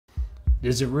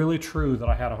Is it really true that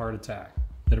I had a heart attack?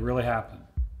 Did it really happen?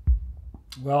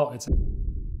 Well, it's...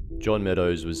 John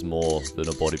Meadows was more than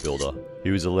a bodybuilder. He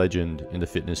was a legend in the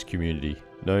fitness community,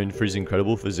 known for his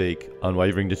incredible physique,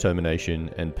 unwavering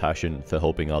determination, and passion for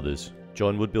helping others.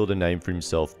 John would build a name for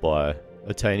himself by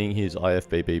attaining his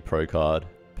IFBB Pro card,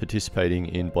 participating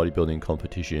in bodybuilding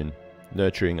competition,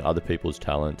 nurturing other people's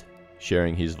talent,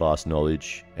 sharing his vast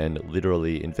knowledge, and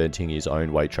literally inventing his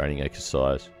own weight training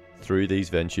exercise. Through these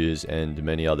ventures and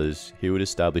many others, he would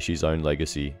establish his own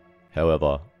legacy.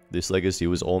 However, this legacy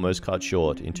was almost cut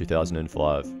short in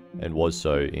 2005 and was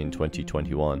so in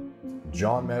 2021.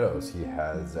 John Meadows, he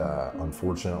has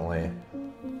unfortunately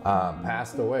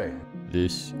passed away.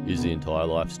 This is the entire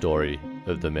life story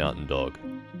of the mountain dog,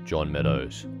 John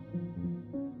Meadows.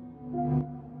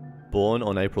 Born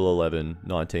on April 11,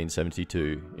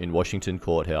 1972 in Washington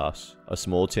Courthouse, a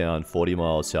small town 40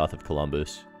 miles south of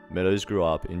Columbus, Meadows grew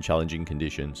up in challenging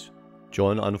conditions.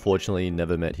 John unfortunately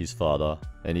never met his father,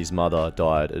 and his mother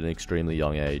died at an extremely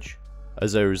young age.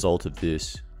 As a result of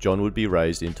this, John would be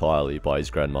raised entirely by his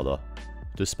grandmother.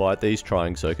 Despite these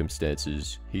trying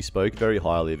circumstances, he spoke very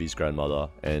highly of his grandmother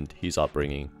and his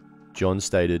upbringing. John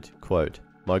stated, quote,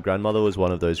 "My grandmother was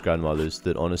one of those grandmothers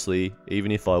that honestly,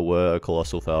 even if I were a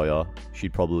colossal failure,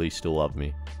 she'd probably still love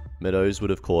me." Meadows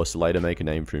would of course later make a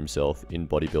name for himself in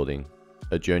bodybuilding,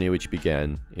 a journey which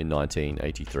began in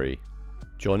 1983.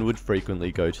 John would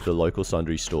frequently go to the local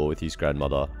sundry store with his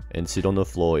grandmother and sit on the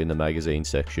floor in the magazine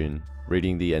section,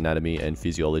 reading the anatomy and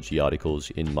physiology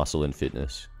articles in Muscle and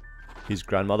Fitness. His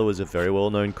grandmother was a very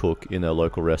well-known cook in their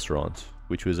local restaurant,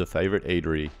 which was a favourite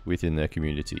eatery within their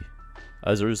community.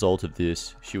 As a result of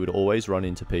this, she would always run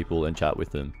into people and chat with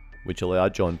them, which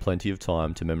allowed John plenty of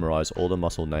time to memorise all the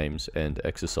muscle names and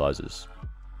exercises.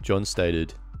 John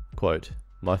stated, quote,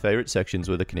 "My favourite sections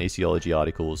were the kinesiology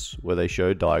articles, where they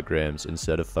showed diagrams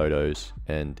instead of photos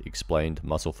and explained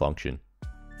muscle function.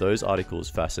 Those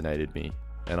articles fascinated me,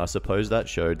 and I suppose that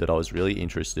showed that I was really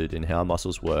interested in how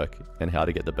muscles work and how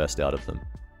to get the best out of them."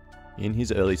 In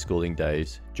his early schooling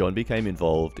days, John became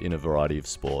involved in a variety of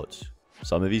sports.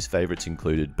 Some of his favourites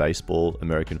included baseball,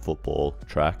 American football,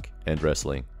 track, and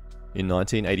wrestling. In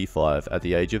 1985, at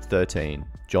the age of 13,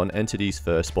 John entered his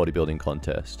first bodybuilding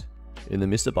contest. In the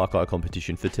Mr. Buckeye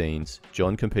competition for teens,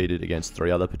 John competed against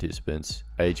 3 other participants,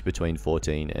 aged between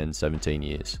 14 and 17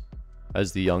 years.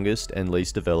 As the youngest and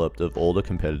least developed of all the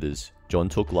competitors, John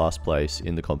took last place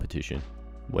in the competition.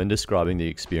 When describing the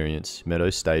experience,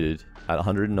 Meadows stated, "At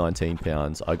 119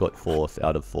 pounds, I got 4th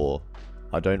out of 4.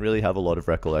 I don't really have a lot of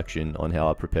recollection on how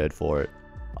I prepared for it,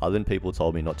 other than people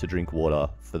told me not to drink water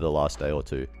for the last day or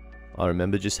 2. I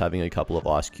remember just having a couple of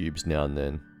ice cubes now and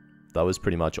then. That was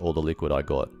pretty much all the liquid I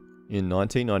got." In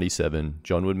 1997,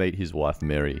 John would meet his wife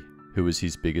Mary, who was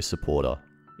his biggest supporter.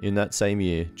 In that same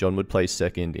year, John would place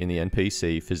second in the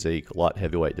NPC Physique Light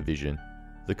Heavyweight division.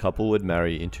 The couple would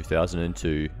marry in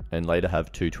 2002 and later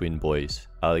have 2 twin boys,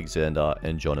 Alexander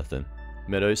and Jonathan.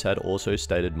 Meadows had also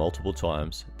stated multiple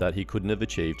times that he couldn't have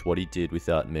achieved what he did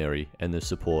without Mary and the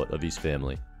support of his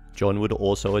family. John would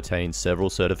also attain several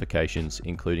certifications,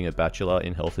 including a Bachelor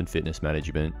in Health and Fitness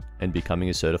Management and becoming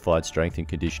a Certified Strength and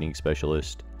Conditioning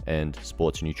Specialist and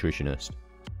Sports Nutritionist.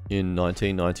 In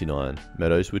 1999,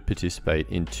 Meadows would participate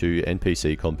in 2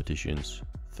 NPC competitions,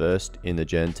 first in the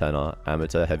Jen Tanner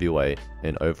Amateur Heavyweight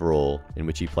and Overall, in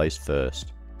which he placed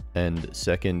 1st, and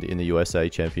second in the USA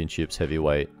Championships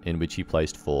Heavyweight, in which he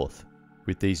placed 4th.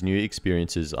 With these new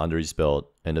experiences under his belt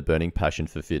and a burning passion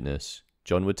for fitness,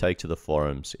 John would take to the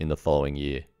forums in the following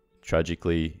year.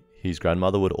 Tragically, his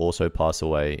grandmother would also pass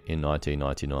away in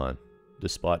 1999.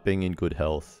 Despite being in good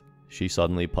health, she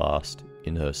suddenly passed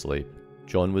in her sleep.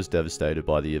 John was devastated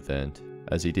by the event,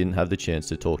 as he didn't have the chance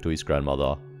to talk to his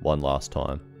grandmother one last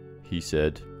time. He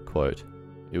said, quote,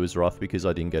 "It was rough because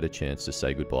I didn't get a chance to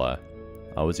say goodbye.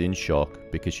 I was in shock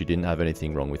because she didn't have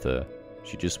anything wrong with her.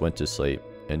 She just went to sleep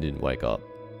and didn't wake up."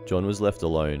 John was left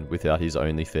alone without his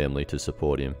only family to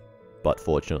support him, but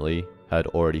fortunately had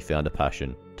already found a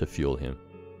passion to fuel him.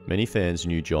 Many fans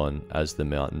knew John as the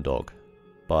Mountain Dog,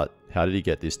 but how did he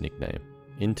get this nickname?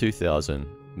 In 2000,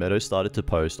 Meadows started to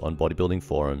post on bodybuilding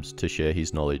forums to share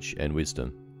his knowledge and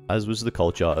wisdom. As was the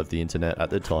culture of the internet at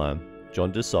the time,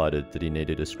 John decided that he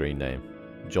needed a screen name.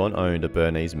 John owned a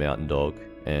Bernese Mountain Dog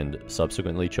and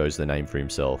subsequently chose the name for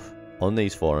himself. On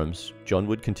these forums, John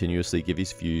would continuously give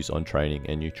his views on training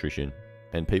and nutrition,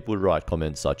 and people would write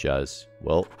comments such as,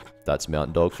 "Well, that's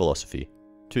Mountain Dog philosophy."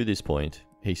 To this point,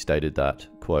 he stated that,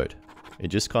 quote, "It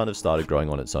just kind of started growing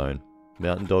on its own.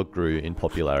 Mountain Dog grew in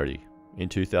popularity. In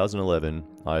 2011,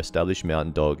 I established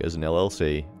Mountain Dog as an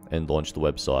LLC and launched the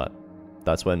website.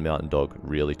 That's when Mountain Dog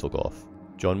really took off."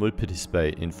 John would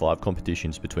participate in 5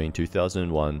 competitions between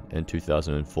 2001 and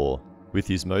 2004, with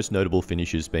his most notable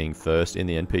finishes being first in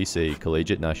the NPC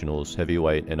Collegiate Nationals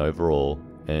Heavyweight and Overall,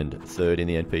 and third in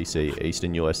the NPC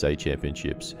Eastern USA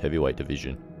Championships Heavyweight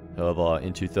Division. However,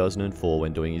 in 2004,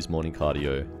 when doing his morning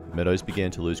cardio, Meadows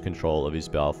began to lose control of his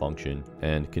bowel function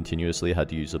and continuously had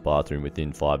to use the bathroom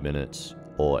within 5 minutes,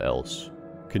 or else.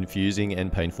 Confusing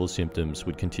and painful symptoms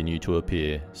would continue to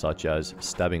appear, such as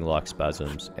stabbing-like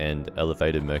spasms and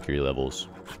elevated mercury levels.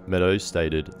 Meadows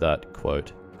stated that,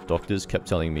 quote, "Doctors kept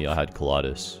telling me I had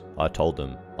colitis. I told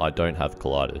them, I don't have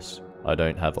colitis. I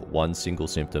don't have one single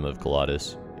symptom of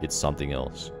colitis. It's something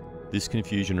else." This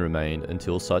confusion remained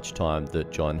until such time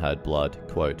that John had blood,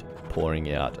 quote,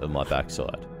 "pouring out of my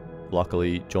backside."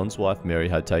 Luckily, John's wife Mary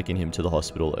had taken him to the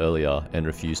hospital earlier and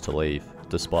refused to leave,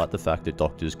 despite the fact that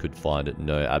doctors could find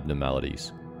no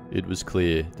abnormalities. It was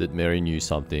clear that Mary knew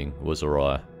something was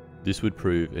awry. This would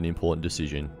prove an important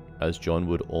decision, as John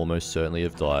would almost certainly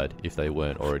have died if they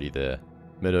weren't already there.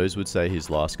 Meadows would say his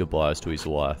last goodbyes to his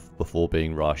wife before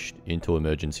being rushed into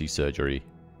emergency surgery,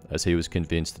 as he was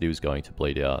convinced that he was going to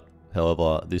bleed out.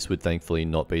 However, this would thankfully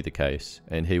not be the case,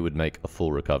 and he would make a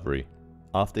full recovery.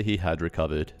 After he had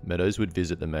recovered, Meadows would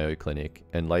visit the Mayo Clinic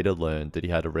and later learned that he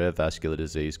had a rare vascular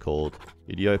disease called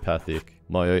idiopathic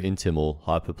myointimal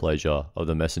hyperplasia of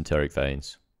the mesenteric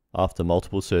veins. After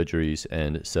multiple surgeries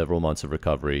and several months of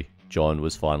recovery, John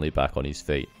was finally back on his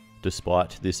feet.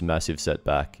 Despite this massive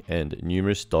setback and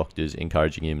numerous doctors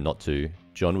encouraging him not to,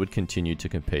 John would continue to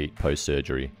compete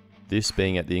post-surgery. This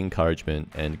being at the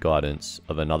encouragement and guidance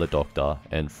of another doctor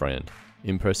and friend.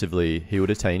 Impressively, he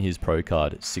would attain his pro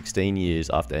card 16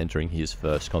 years after entering his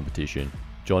first competition.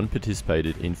 John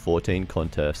participated in 14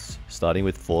 contests, starting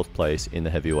with 4th place in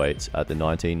the heavyweights at the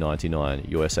 1999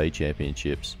 USA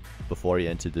Championships, before he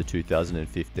entered the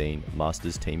 2015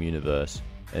 Masters Team Universe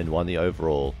and won the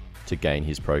overall to gain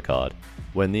his pro card.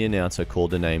 When the announcer called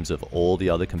the names of all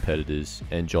the other competitors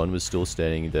and John was still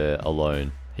standing there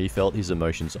alone, he felt his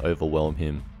emotions overwhelm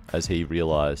him as he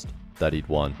realized that he'd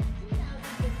won.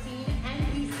 2015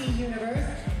 NPC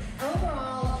Universe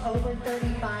overall over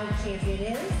 35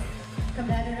 champion is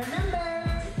competitor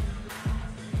number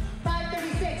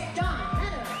 536, John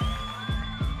Meadows.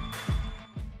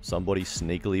 Somebody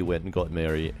sneakily went and got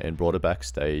Mary and brought her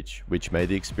backstage, which made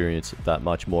the experience that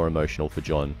much more emotional for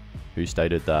John, who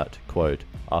stated that, quote,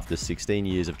 "After 16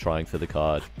 years of trying for the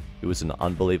card, it was an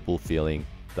unbelievable feeling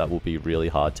that will be really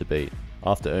hard to beat."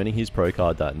 After earning his pro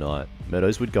card that night,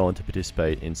 Meadows would go on to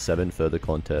participate in 7 further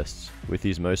contests, with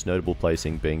his most notable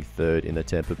placing being 3rd in the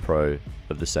Tampa Pro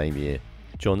of the same year.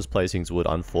 John's placings would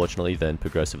unfortunately then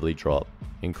progressively drop,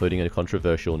 including a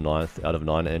controversial 9th out of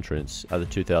 9 entrants at the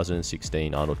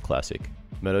 2016 Arnold Classic.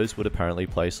 Meadows would apparently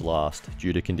place last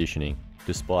due to conditioning,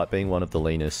 despite being one of the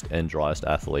leanest and driest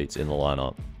athletes in the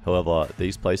lineup. However,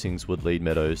 these placings would lead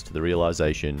Meadows to the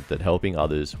realization that helping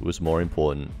others was more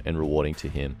important and rewarding to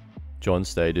him. John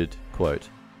stated, quote,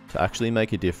 "To actually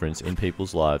make a difference in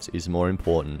people's lives is more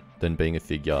important than being a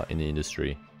figure in the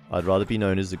industry. I'd rather be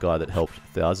known as the guy that helped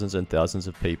thousands and thousands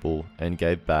of people and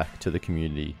gave back to the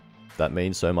community. That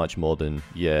means so much more than,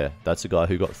 yeah, that's a guy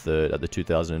who got 3rd at the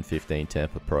 2015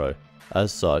 Tampa Pro."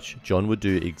 As such, John would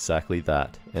do exactly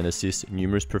that and assist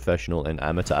numerous professional and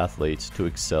amateur athletes to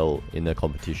excel in their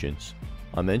competitions.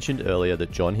 I mentioned earlier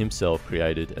that John himself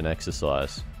created an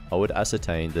exercise. I would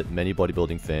ascertain that many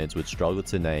bodybuilding fans would struggle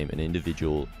to name an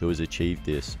individual who has achieved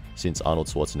this since Arnold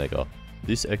Schwarzenegger.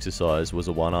 This exercise was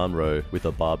a 1-arm row with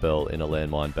a barbell in a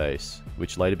landmine base,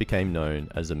 which later became known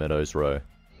as the Meadows row.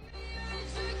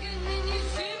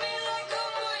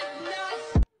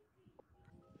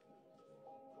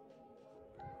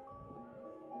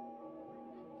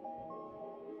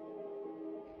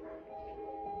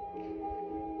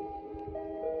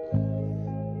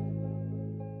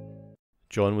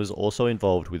 John was also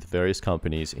involved with various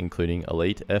companies including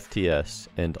Elite FTS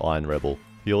and Iron Rebel.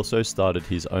 He also started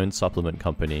his own supplement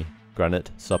company,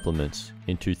 Granite Supplements,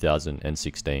 in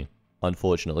 2016.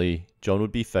 Unfortunately, John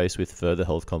would be faced with further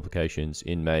health complications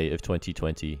in May of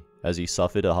 2020 as he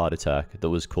suffered a heart attack that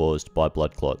was caused by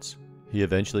blood clots. He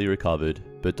eventually recovered,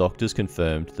 but doctors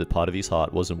confirmed that part of his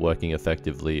heart wasn't working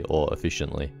effectively or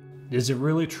efficiently. Is it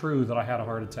really true that I had a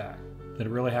heart attack? Did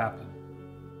it really happen?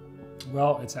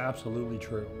 Well, it's absolutely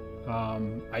true.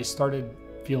 I started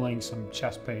feeling some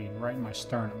chest pain right in my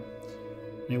sternum.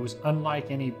 And it was unlike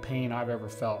any pain I've ever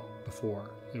felt before.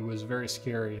 It was very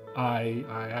scary. I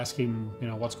asked him,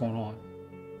 what's going on?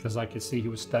 Because I could see he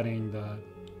was studying the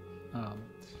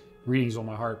readings on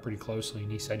my heart pretty closely,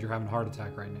 and he said, "You're having a heart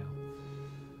attack right now."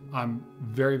 I'm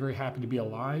very, very happy to be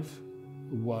alive.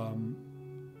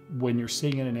 when you're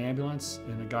sitting in an ambulance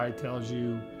and the guy tells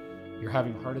you you're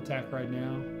having a heart attack right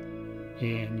now,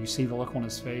 and you see the look on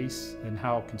his face and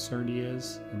how concerned he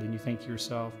is, and then you think to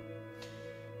yourself,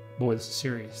 boy, this is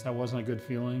serious. That wasn't a good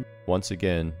feeling. Once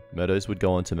again, Meadows would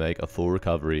go on to make a full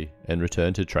recovery and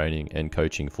return to training and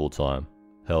coaching full-time.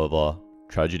 However,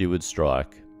 tragedy would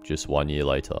strike just 1 year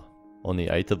later. On the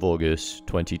 8th of August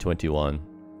 2021,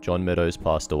 John Meadows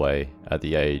passed away at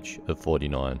the age of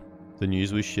 49. The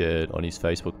news was shared on his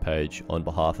Facebook page on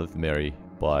behalf of Mary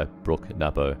by Brooke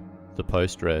Napo. The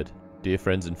post read, "Dear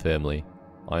friends and family,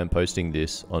 I am posting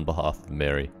this on behalf of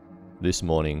Mary. This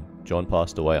morning, John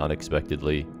passed away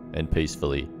unexpectedly and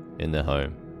peacefully in their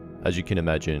home. As you can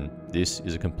imagine, this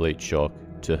is a complete shock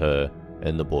to her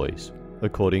and the boys."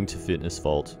 According to Fitness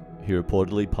Vault, he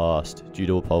reportedly passed due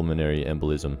to a pulmonary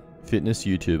embolism. Fitness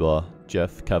YouTuber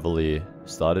Jeff Cavalier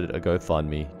started a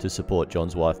GoFundMe to support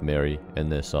John's wife Mary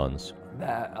and their sons.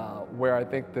 Where I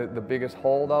think the biggest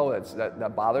hole, though,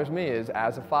 that bothers me is,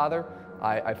 as a father,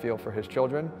 I feel for his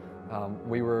children.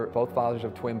 We were both fathers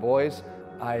of twin boys.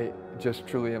 I just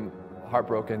truly am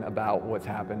heartbroken about what's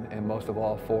happened, and most of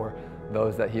all for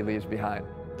those that he leaves behind.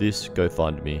 This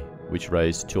GoFundMe, which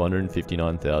raised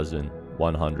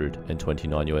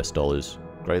 $259,129 US,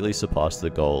 greatly surpassed the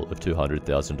goal of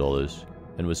 $200,000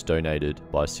 and was donated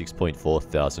by 6.4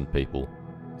 thousand people.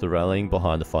 The rallying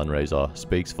behind the fundraiser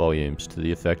speaks volumes to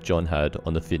the effect John had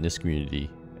on the fitness community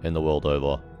and the world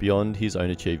over. Beyond his own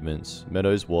achievements,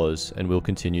 Meadows was and will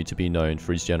continue to be known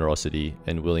for his generosity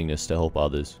and willingness to help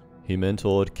others. He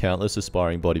mentored countless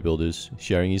aspiring bodybuilders,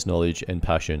 sharing his knowledge and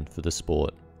passion for the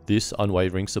sport. This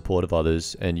unwavering support of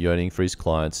others and yearning for his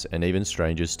clients and even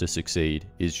strangers to succeed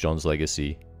is John's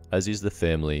legacy, as is the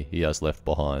family he has left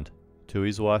behind. To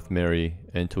his wife Mary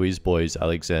and to his boys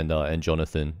Alexander and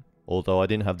Jonathan, although I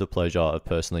didn't have the pleasure of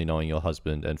personally knowing your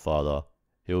husband and father,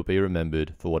 he will be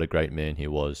remembered for what a great man he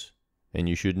was, and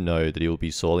you should know that he will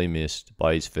be sorely missed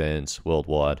by his fans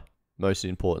worldwide. Most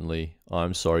importantly, I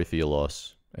am sorry for your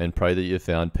loss, and pray that you have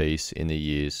found peace in the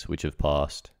years which have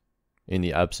passed. In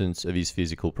the absence of his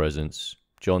physical presence,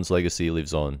 John's legacy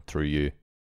lives on through you.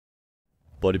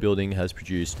 Bodybuilding has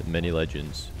produced many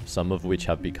legends, some of which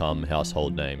have become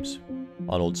household names.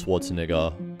 Arnold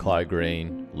Schwarzenegger, Kai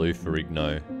Green, Lou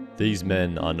Ferrigno. These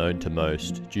men are known to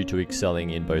most due to excelling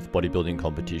in both bodybuilding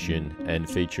competition and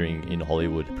featuring in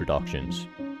Hollywood productions.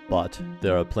 But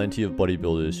there are plenty of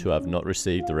bodybuilders who have not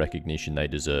received the recognition they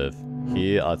deserve.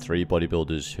 Here are 3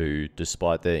 bodybuilders who,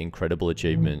 despite their incredible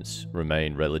achievements,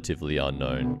 remain relatively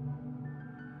unknown.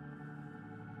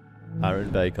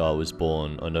 Aaron Baker was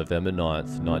born on November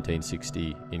 9th,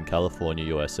 1960 in California,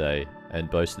 USA, and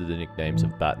boasted the nicknames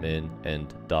of Batman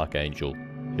and Dark Angel.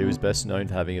 He was best known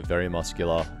for having a very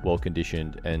muscular,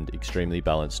 well-conditioned, and extremely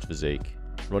balanced physique.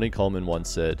 Ronnie Coleman once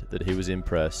said that he was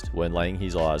impressed when laying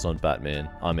his eyes on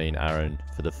Aaron,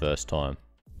 for the first time.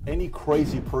 Any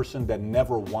crazy person that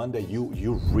never won that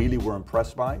you really were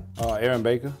impressed by? Aaron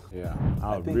Baker. Yeah,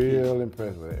 I was real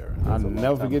impressed with Aaron. I'll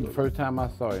never forget the first time I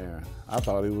saw Aaron. I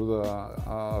thought he was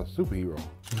a superhero.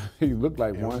 He looked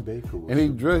like Aaron one. Baker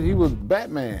was He was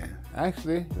Batman.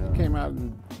 Actually, he came out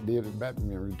and did a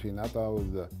Batman routine. I thought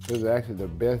it was actually the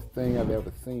best thing I've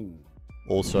ever seen.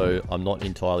 Also, I'm not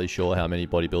entirely sure how many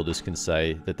bodybuilders can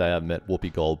say that they have met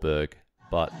Whoopi Goldberg,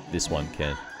 but this one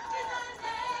can.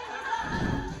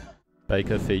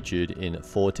 Baker featured in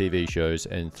 4 TV shows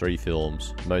and 3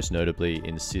 films, most notably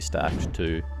in Sister Act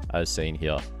 2, as seen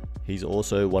here. He's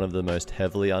also one of the most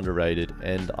heavily underrated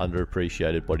and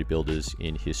underappreciated bodybuilders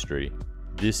in history.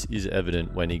 This is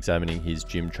evident when examining his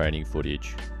gym training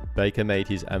footage. Baker made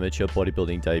his amateur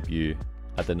bodybuilding debut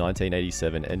at the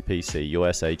 1987 NPC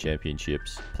USA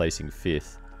Championships, placing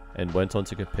 5th, and went on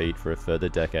to compete for a further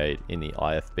decade in the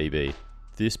IFBB.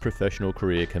 This professional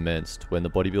career commenced when the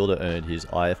bodybuilder earned his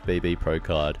IFBB Pro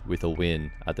card with a win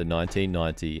at the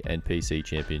 1990 NPC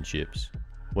Championships.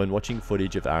 When watching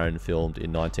footage of Aaron filmed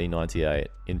in 1998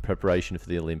 in preparation for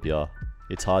the Olympia,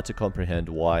 it's hard to comprehend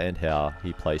why and how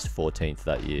he placed 14th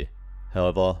that year.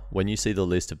 However, when you see the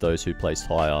list of those who placed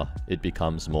higher, it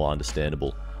becomes more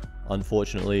understandable.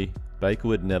 Unfortunately, Baker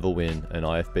would never win an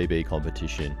IFBB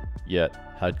competition, yet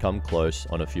had come close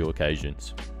on a few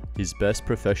occasions. His best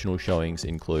professional showings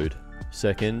include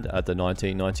 2nd at the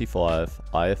 1995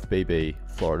 IFBB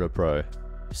Florida Pro,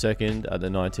 2nd at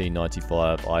the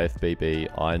 1995 IFBB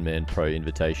Ironman Pro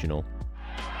Invitational,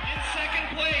 in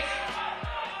 2nd place,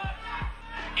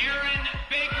 Aaron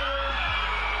Baker.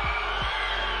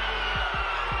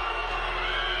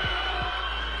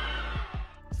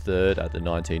 3rd at the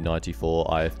 1994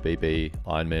 IFBB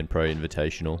Ironman Pro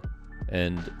Invitational,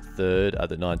 and 3rd at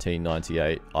the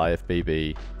 1998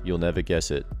 IFBB You'll Never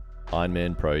Guess It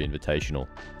Ironman Pro Invitational.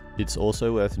 It's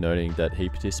also worth noting that he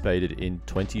participated in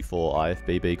 24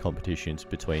 IFBB competitions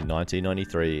between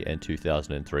 1993 and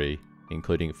 2003,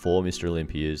 including 4 Mr.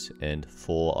 Olympias and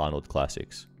 4 Arnold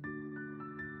Classics.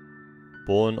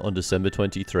 Born on December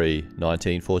 23,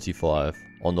 1945,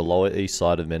 on the Lower East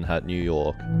Side of Manhattan, New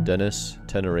York, Dennis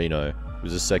Tinerino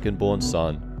was a second-born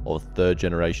son of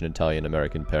third-generation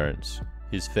Italian-American parents.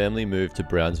 His family moved to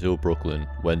Brownsville, Brooklyn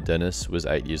when Dennis was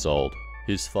 8 years old.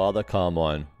 His father,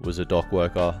 Carmine, was a dock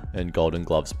worker and Golden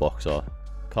Gloves boxer.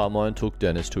 Carmine took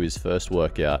Dennis to his first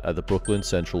workout at the Brooklyn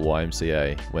Central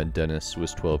YMCA when Dennis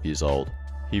was 12 years old.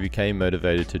 He became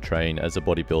motivated to train as a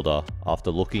bodybuilder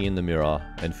after looking in the mirror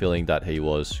and feeling that he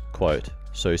was, quote,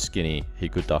 so skinny he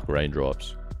could duck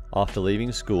raindrops. After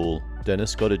leaving school,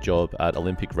 Dennis got a job at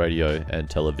Olympic Radio and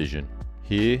Television.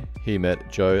 Here, he met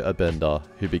Joe Abenda,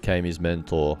 who became his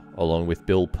mentor, along with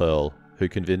Bill Pearl, who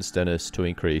convinced Dennis to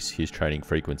increase his training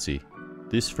frequency.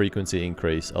 This frequency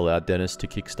increase allowed Dennis to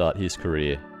kickstart his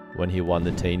career when he won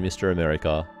the Teen Mr.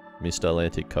 America, Mr.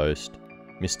 Atlantic Coast,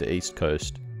 Mr. East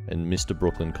Coast, and Mr.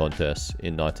 Brooklyn contests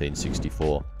in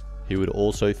 1964. He would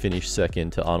also finish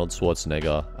second to Arnold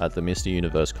Schwarzenegger at the Mr.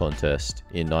 Universe contest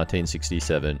in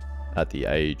 1967 at the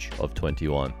age of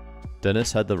 21.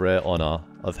 Dennis had the rare honour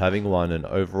of having won an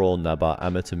overall NABBA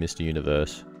Amateur Mr.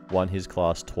 Universe, won his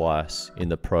class twice in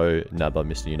the Pro NABBA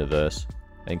Mr. Universe,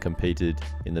 and competed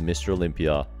in the Mr.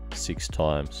 Olympia 6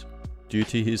 times. Due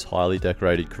to his highly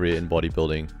decorated career in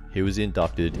bodybuilding, he was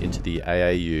inducted into the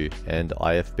AAU and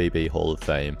IFBB Hall of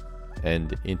Fame,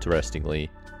 and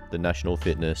interestingly, the National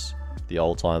Fitness, the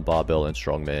All-Time Barbell and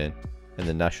Strongman, and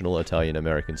the National Italian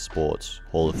American Sports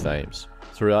Hall of Fames.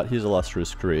 Throughout his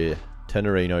illustrious career,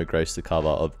 Tinerino graced the cover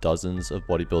of dozens of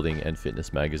bodybuilding and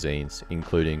fitness magazines,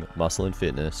 including Muscle and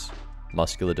Fitness,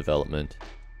 Muscular Development,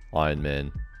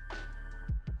 Ironman,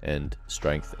 and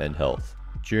Strength and Health.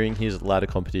 During his latter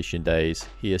competition days,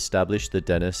 he established the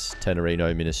Dennis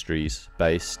Tinerino Ministries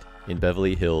based in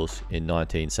Beverly Hills in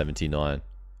 1979,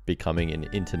 becoming an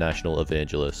international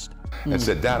evangelist. And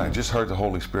said, Dad, I just heard the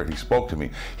Holy Spirit. He spoke to me.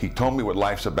 He told me what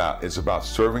life's about. It's about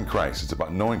serving Christ. It's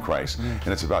about knowing Christ. And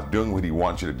it's about doing what he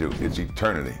wants you to do. It's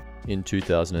eternity. In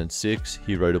 2006,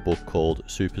 he wrote a book called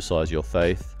Supersize Your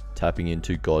Faith, Tapping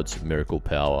into God's Miracle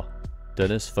Power.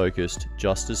 Dennis focused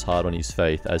just as hard on his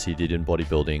faith as he did in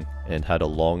bodybuilding and had a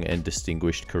long and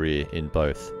distinguished career in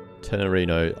both.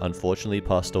 Tinerino unfortunately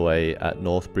passed away at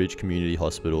Northbridge Community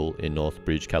Hospital in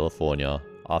Northbridge, California,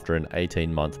 after an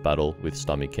 18-month battle with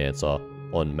stomach cancer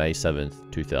on May 7,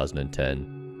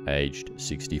 2010, aged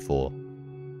 64.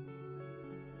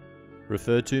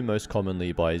 Referred to most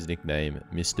commonly by his nickname,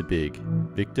 Mr. Big,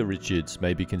 Victor Richards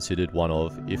may be considered one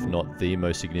of, if not the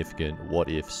most significant,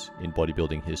 what-ifs in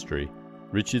bodybuilding history.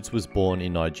 Richards was born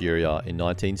in Nigeria in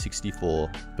 1964,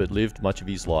 but lived much of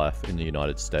his life in the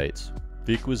United States.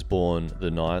 Vic was born the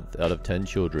 9th out of 10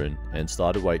 children and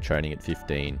started weight training at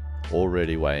 15,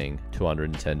 already weighing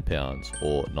 210 pounds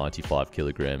or 95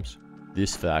 kilograms.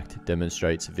 This fact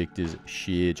demonstrates Victor's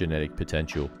sheer genetic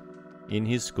potential. In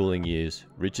his schooling years,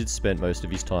 Richards spent most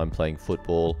of his time playing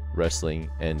football, wrestling,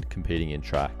 and competing in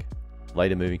track,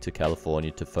 later moving to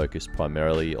California to focus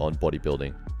primarily on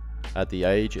bodybuilding. At the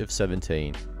age of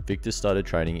 17, Victor started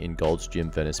training in Gold's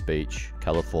Gym, Venice Beach,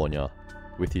 California,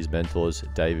 with his mentors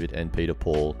David and Peter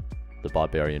Paul, the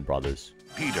Barbarian Brothers.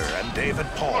 Peter and David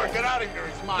Paul. Get out of here,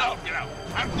 he's mine. No, get out.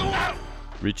 I'm going out.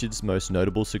 Richards' most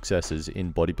notable successes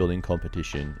in bodybuilding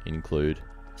competition include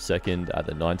second at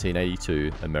the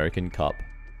 1982 American Cup,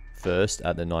 first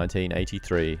at the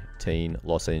 1983 Teen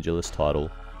Los Angeles title,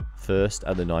 first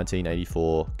at the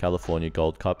 1984 California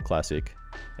Gold Cup Classic,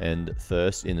 and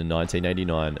first in the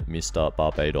 1989 Mr.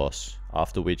 Barbados,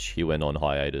 after which he went on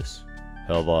hiatus.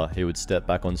 However, he would step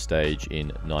back on stage in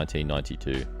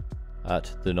 1992.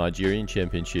 At the Nigerian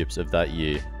Championships of that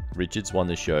year, Richards won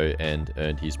the show and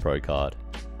earned his pro card.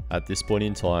 At this point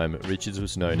in time, Richards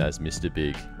was known as Mr.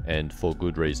 Big, and for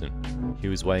good reason. He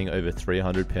was weighing over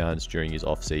 300 pounds during his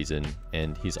off-season,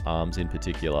 and his arms in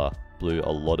particular blew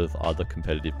a lot of other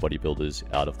competitive bodybuilders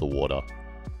out of the water.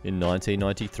 In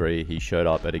 1993, he showed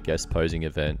up at a guest posing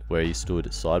event where he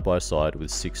stood side by side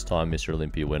with 6-time Mr.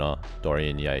 Olympia winner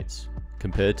Dorian Yates.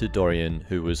 Compared to Dorian,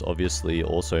 who was obviously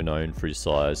also known for his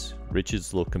size,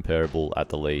 Richards looked comparable at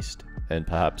the least, and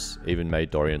perhaps even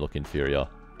made Dorian look inferior.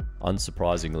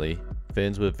 Unsurprisingly,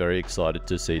 fans were very excited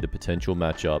to see the potential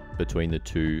matchup between the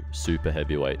two super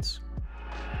heavyweights.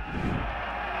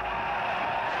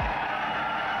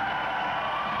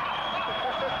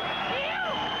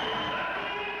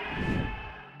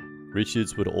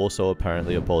 Richards would also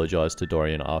apparently apologize to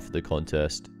Dorian after the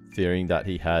contest, fearing that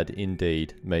he had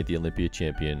indeed made the Olympia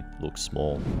champion look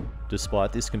small.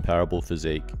 Despite this comparable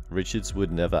physique, Richards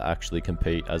would never actually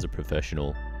compete as a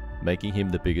professional, making him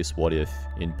the biggest what if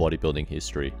in bodybuilding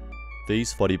history.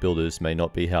 These bodybuilders may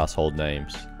not be household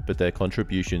names, but their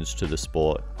contributions to the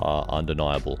sport are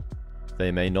undeniable.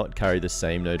 They may not carry the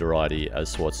same notoriety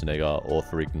as Schwarzenegger or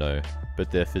Ferrigno, but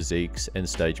their physiques and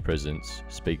stage presence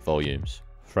speak volumes.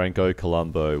 Franco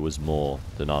Columbu was more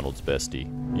than Arnold's bestie.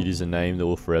 It is a name that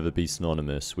will forever be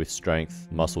synonymous with strength,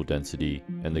 muscle density,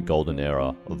 and the golden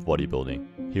era of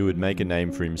bodybuilding. He would make a name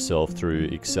for himself through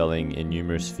excelling in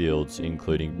numerous fields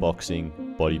including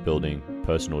boxing, bodybuilding,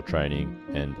 personal training,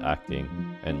 and acting,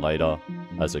 and later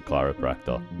as a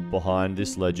chiropractor. Behind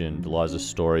this legend lies a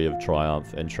story of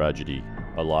triumph and tragedy,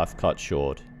 a life cut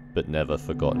short but never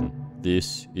forgotten.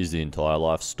 This is the entire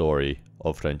life story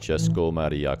of Francesco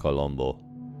Maria Colombo.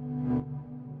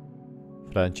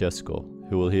 Francesco,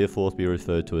 who will hereforth be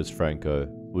referred to as Franco,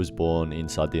 was born in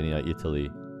Sardinia, Italy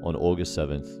on August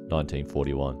 7th,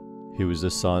 1941. He was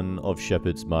the son of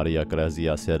shepherds Maria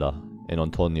Grazia Serra and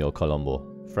Antonio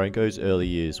Colombo. Franco's early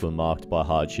years were marked by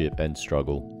hardship and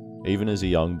struggle. Even as a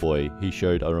young boy, he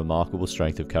showed a remarkable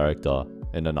strength of character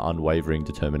and an unwavering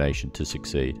determination to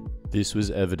succeed. This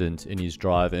was evident in his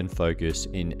drive and focus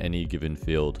in any given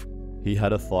field. He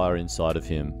had a fire inside of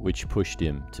him which pushed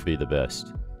him to be the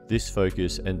best. This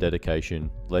focus and dedication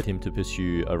led him to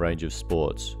pursue a range of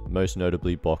sports, most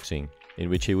notably boxing, in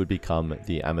which he would become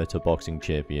the amateur boxing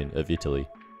champion of Italy.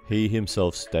 He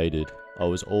himself stated, "I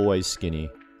was always skinny.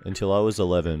 Until I was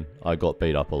 11, I got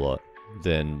beat up a lot.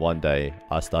 Then one day,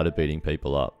 I started beating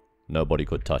people up. Nobody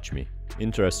could touch me."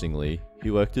 Interestingly,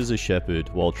 he worked as a shepherd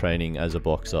while training as a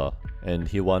boxer, and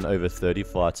he won over 30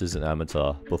 fights as an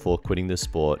amateur before quitting the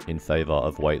sport in favour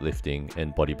of weightlifting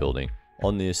and bodybuilding.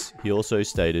 On this, he also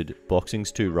stated,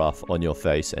 "Boxing's too rough on your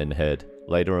face and head,"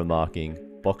 later remarking,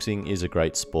 "Boxing is a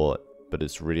great sport, but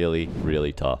it's really,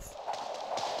 really tough."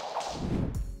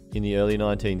 In the early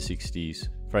 1960s,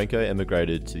 Franco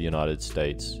emigrated to the United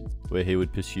States, where he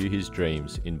would pursue his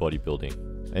dreams in bodybuilding,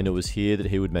 and it was here that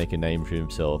he would make a name for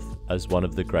himself as one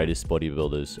of the greatest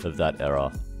bodybuilders of that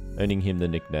era, earning him the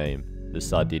nickname, the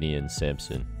Sardinian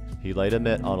Samson. He later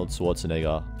met Arnold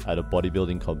Schwarzenegger at a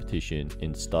bodybuilding competition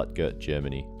in Stuttgart,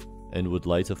 Germany, and would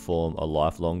later form a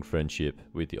lifelong friendship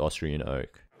with the Austrian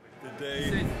Oak.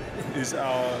 Today is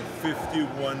our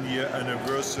 51-year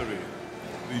anniversary,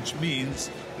 which means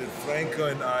that Franco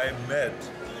and I met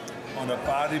on a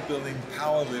bodybuilding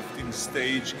powerlifting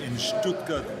stage in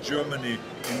Stuttgart, Germany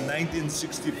in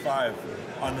 1965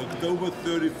 on October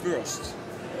 31st.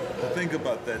 Now think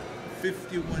about that,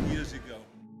 51 years ago.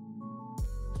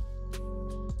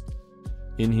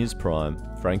 In his prime,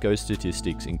 Franco's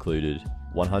statistics included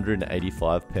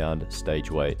 185-pound stage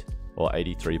weight, or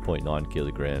 83.9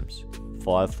 kilograms,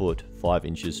 5 foot 5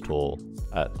 inches tall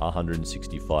at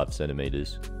 165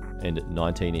 centimeters, and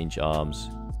 19-inch arms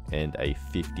and a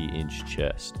 50-inch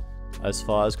chest. As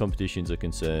far as competitions are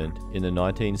concerned, in the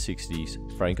 1960s,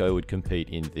 Franco would compete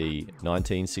in the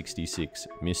 1966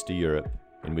 Mr. Europe,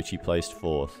 in which he placed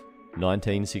 4th,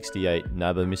 1968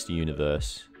 NABBA Mr.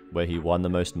 Universe, where he won the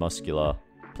most muscular,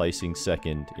 placing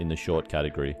 2nd in the short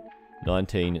category,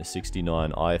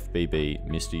 1969 IFBB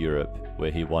Mr. Europe,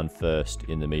 where he won 1st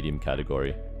in the medium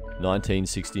category,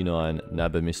 1969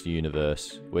 NABBA Mr.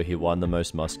 Universe, where he won the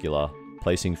most muscular,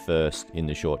 placing 1st in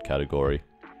the short category,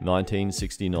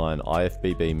 1969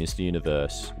 IFBB Mr.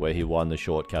 Universe, where he won the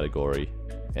short category,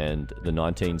 and the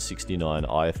 1969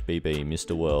 IFBB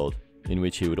Mr. World, in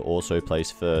which he would also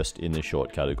place 1st in the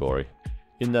short category.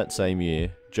 In that same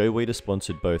year, Joe Weider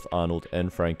sponsored both Arnold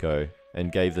and Franco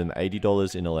and gave them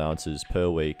 $80 in allowances per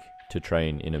week to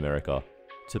train in America.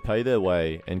 To pay their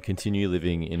way and continue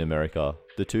living in America,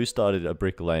 the two started a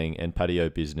bricklaying and patio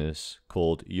business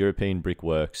called European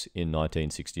Brickworks in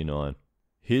 1969.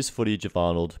 Here's footage of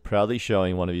Arnold proudly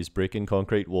showing one of his brick and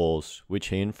concrete walls, which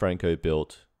he and Franco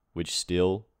built, which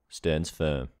still stands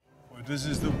firm. Well, this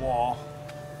is the wall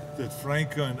that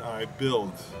Franco and I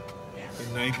built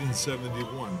in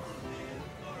 1971.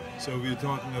 So we're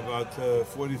talking about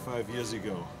 45 years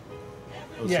ago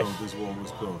or so this wall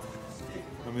was built.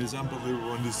 I mean, it's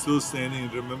unbelievable, and it's still standing.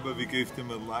 And remember, we gave them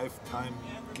a lifetime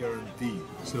guarantee.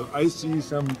 So I see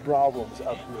some problems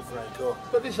up here, Franco.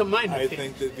 But it's a minor I thing.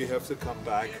 think that we have to come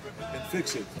back and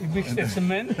fix it. You mix the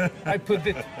cement, I put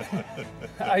it,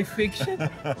 I fix it,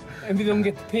 and we don't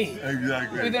get paid.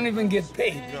 Exactly. We don't even get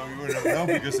paid. No, we don't know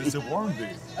because it's a warranty.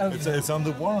 It's on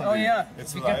the warranty. Oh yeah,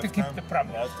 It's we a got to keep the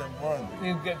promise. lifetime warranty.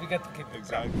 We got to keep the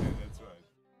Exactly, promise. that's right.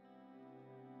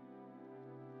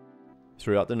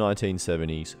 Throughout the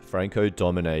 1970s, Franco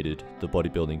dominated the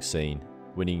bodybuilding scene,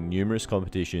 winning numerous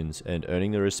competitions and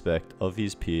earning the respect of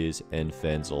his peers and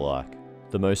fans alike.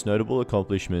 The most notable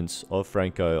accomplishments of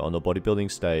Franco on the bodybuilding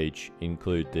stage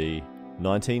include the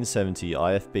 1970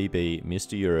 IFBB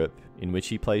Mr. Europe, in which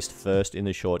he placed first in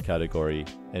the short category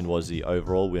and was the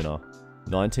overall winner,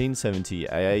 1970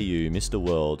 AAU Mr.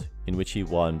 World, in which he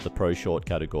won the Pro Short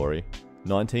category,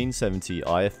 1970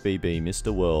 IFBB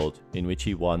Mr. World, in which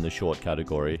he won the short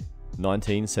category,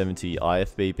 1970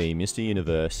 IFBB Mr.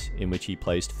 Universe, in which he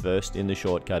placed first in the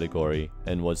short category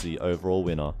and was the overall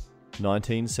winner,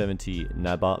 1970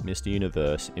 NABA Mr.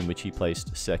 Universe, in which he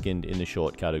placed second in the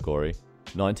short category,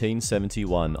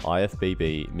 1971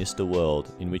 IFBB Mr.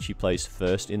 World, in which he placed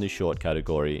first in the short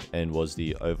category and was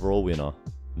the overall winner,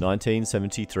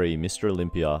 1973 Mr.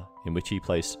 Olympia, in which he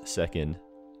placed second,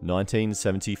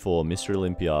 1974 Mr.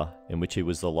 Olympia, in which he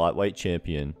was the lightweight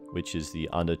champion, which is the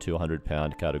under 200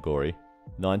 pound category,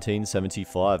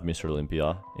 1975 Mr.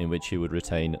 Olympia, in which he would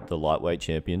retain the lightweight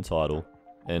champion title,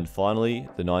 and finally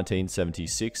the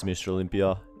 1976 Mr.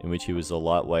 Olympia, in which he was the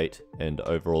lightweight and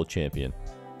overall champion.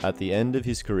 At the end of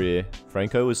his career,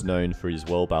 Franco was known for his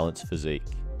well-balanced physique.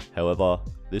 However,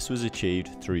 this was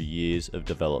achieved through years of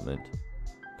development.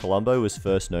 Columbu was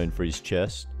first known for his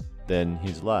chest, then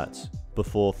his lats,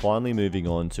 before finally moving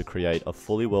on to create a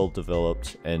fully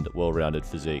well-developed and well-rounded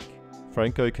physique.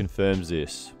 Franco confirms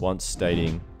this, once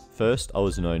stating, "First I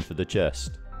was known for the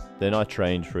chest. Then I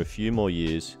trained for a few more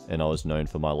years and I was known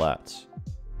for my lats.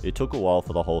 It took a while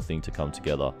for the whole thing to come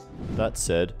together." That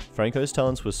said, Franco's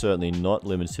talents were certainly not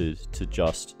limited to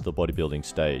just the bodybuilding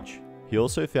stage. He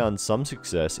also found some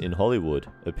success in Hollywood,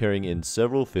 appearing in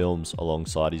several films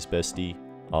alongside his bestie,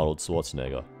 Arnold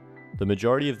Schwarzenegger. The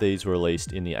majority of these were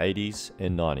released in the 80s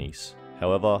and 90s.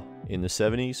 However, in the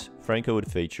 70s, Franco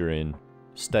would feature in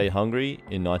Stay Hungry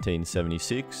in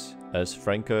 1976 as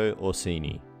Franco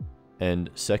Orsini, and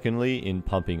secondly in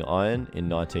Pumping Iron in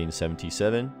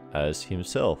 1977 as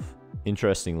himself.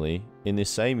 Interestingly, in this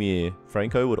same year,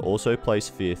 Franco would also place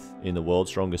 5th in the World's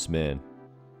Strongest Man.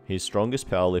 His strongest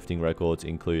powerlifting records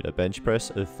include a bench press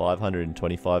of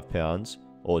 525 pounds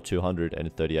or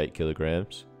 238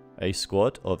 kilograms, a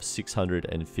squat of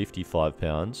 655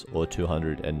 pounds or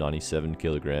 297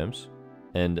 kilograms,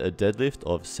 and a deadlift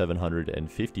of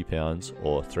 750 pounds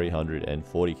or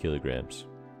 340 kilograms.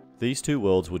 These two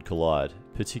worlds would collide,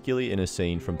 particularly in a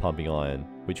scene from Pumping Iron,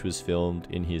 which was filmed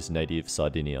in his native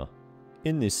Sardinia.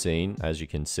 In this scene, as you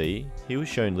can see, he was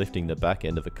shown lifting the back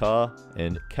end of a car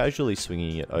and casually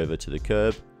swinging it over to the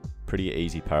curb. Pretty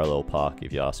easy parallel park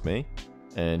if you ask me.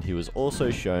 And he was also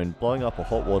shown blowing up a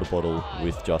hot water bottle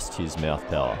with just his mouth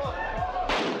power.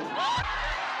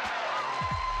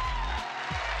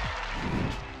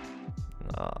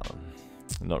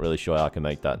 Not really sure how I can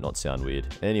make that not sound weird.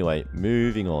 Anyway,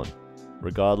 moving on.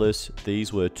 Regardless,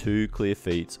 these were two clear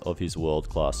feats of his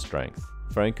world-class strength.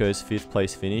 Franco's 5th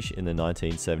place finish in the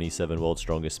 1977 World's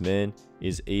Strongest Man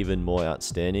is even more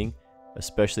outstanding,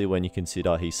 especially when you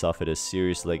consider he suffered a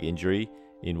serious leg injury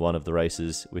in one of the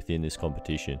races within this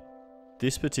competition.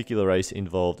 This particular race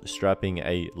involved strapping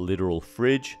a literal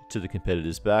fridge to the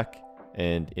competitor's back,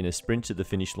 and in a sprint to the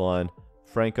finish line,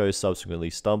 Franco subsequently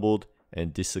stumbled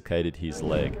and dislocated his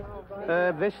leg.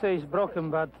 They say it's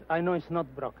broken, but I know it's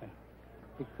not broken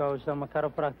because I'm a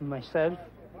chiropractor myself,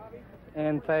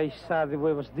 and I saw the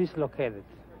way it was dislocated.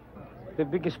 The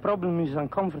biggest problem is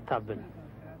uncomfortable,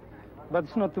 but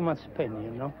it's not too much pain,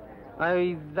 you know.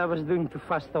 I was doing too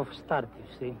fast off start, you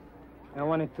see. I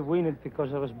wanted to win it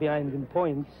because I was behind in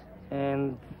points,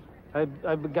 and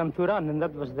I began to run, and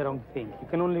that was the wrong thing. You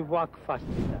can only walk fast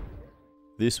with that.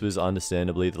 This was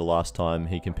understandably the last time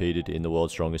he competed in the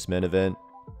World's Strongest Men event,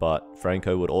 but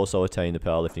Franco would also attain the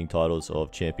powerlifting titles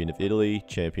of Champion of Italy,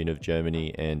 Champion of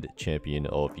Germany, and Champion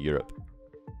of Europe.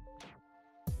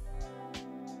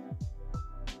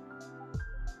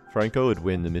 Franco would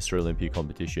win the Mr. Olympia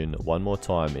competition one more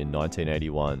time in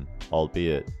 1981,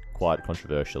 albeit quite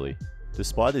controversially.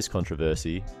 Despite this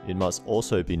controversy, it must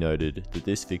also be noted that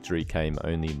this victory came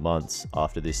only months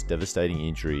after this devastating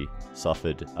injury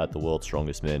suffered at the World's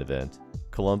Strongest Man event.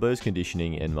 Columbu's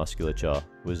conditioning and musculature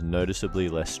was noticeably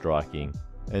less striking,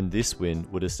 and this win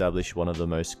would establish one of the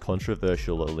most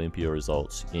controversial Olympia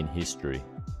results in history,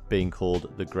 being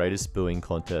called the greatest booing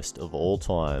contest of all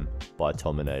time by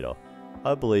Tominator.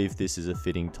 I believe this is a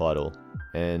fitting title,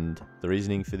 and the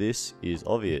reasoning for this is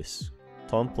obvious.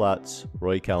 Tom Platz,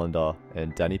 Roy Callender,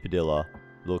 and Danny Padilla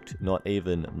looked not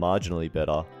even marginally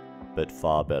better, but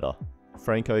far better.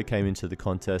 Franco came into the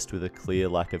contest with a clear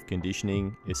lack of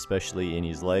conditioning, especially in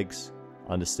his legs,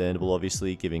 understandable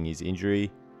obviously given his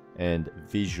injury, and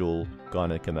visual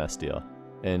gynecomastia.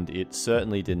 and it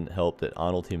certainly didn't help that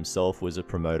Arnold himself was a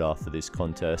promoter for this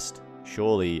contest,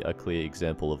 surely a clear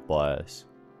example of bias.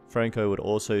 Franco would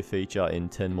also feature in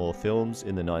 10 more films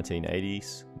in the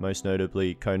 1980s, most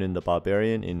notably Conan the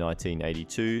Barbarian in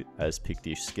 1982 as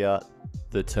Pictish Scout,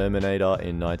 The Terminator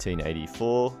in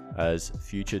 1984 as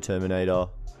Future Terminator,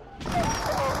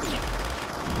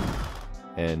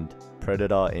 and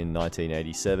Predator in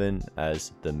 1987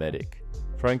 as The Medic.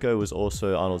 Franco was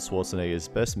also Arnold Schwarzenegger's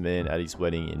best man at his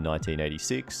wedding in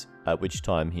 1986, at which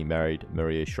time he married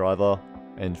Maria Shriver,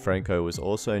 and Franco was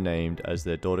also named as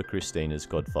their daughter Christina's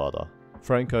godfather.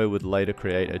 Franco would later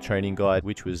create a training guide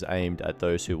which was aimed at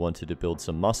those who wanted to build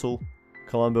some muscle.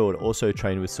 Columbu would also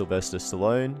train with Sylvester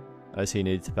Stallone, as he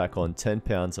needed to pack on 10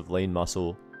 pounds of lean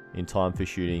muscle in time for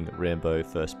shooting Rambo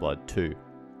First Blood 2.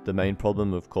 The main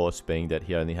problem, of course, being that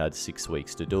he only had 6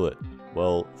 weeks to do it.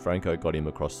 Well, Franco got him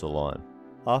across the line.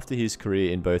 After his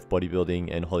career in both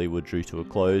bodybuilding and Hollywood drew to a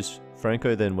close,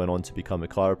 Franco then went on to become a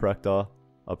chiropractor,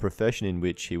 a profession in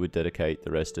which he would dedicate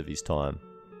the rest of his time.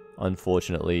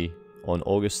 Unfortunately, on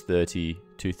August 30,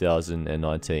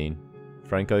 2019,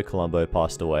 Franco Columbu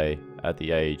passed away at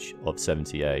the age of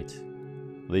 78,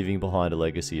 leaving behind a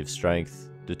legacy of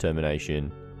strength,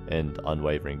 determination, and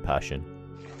unwavering passion.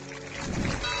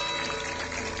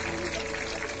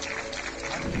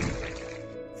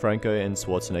 Franco and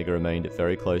Schwarzenegger remained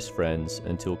very close friends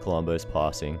until Columbu's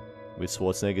passing, with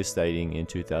Schwarzenegger stating in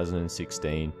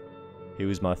 2016, "He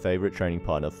was my favourite training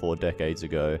partner 4 decades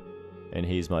ago, and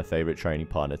he is my favourite training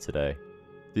partner today."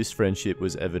 This friendship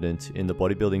was evident in the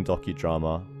bodybuilding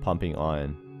docudrama Pumping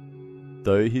Iron.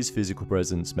 Though his physical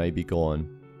presence may be gone,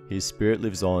 his spirit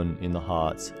lives on in the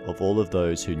hearts of all of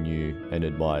those who knew and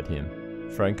admired him.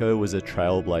 Franco was a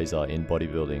trailblazer in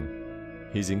bodybuilding.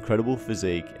 His incredible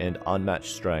physique and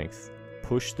unmatched strength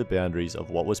pushed the boundaries of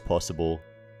what was possible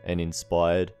and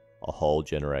inspired a whole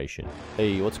generation.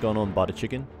 Hey, what's going on, butter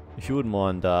chicken? If you wouldn't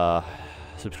mind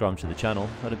subscribing to the channel,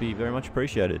 that'd be very much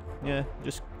appreciated. Yeah,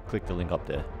 just click the link up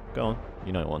there. Go on,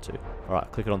 you don't want to. Alright,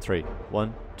 click it on 3.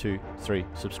 1, 2, 3,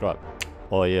 subscribe.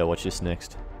 Oh yeah, watch this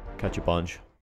next. Catch a bunch.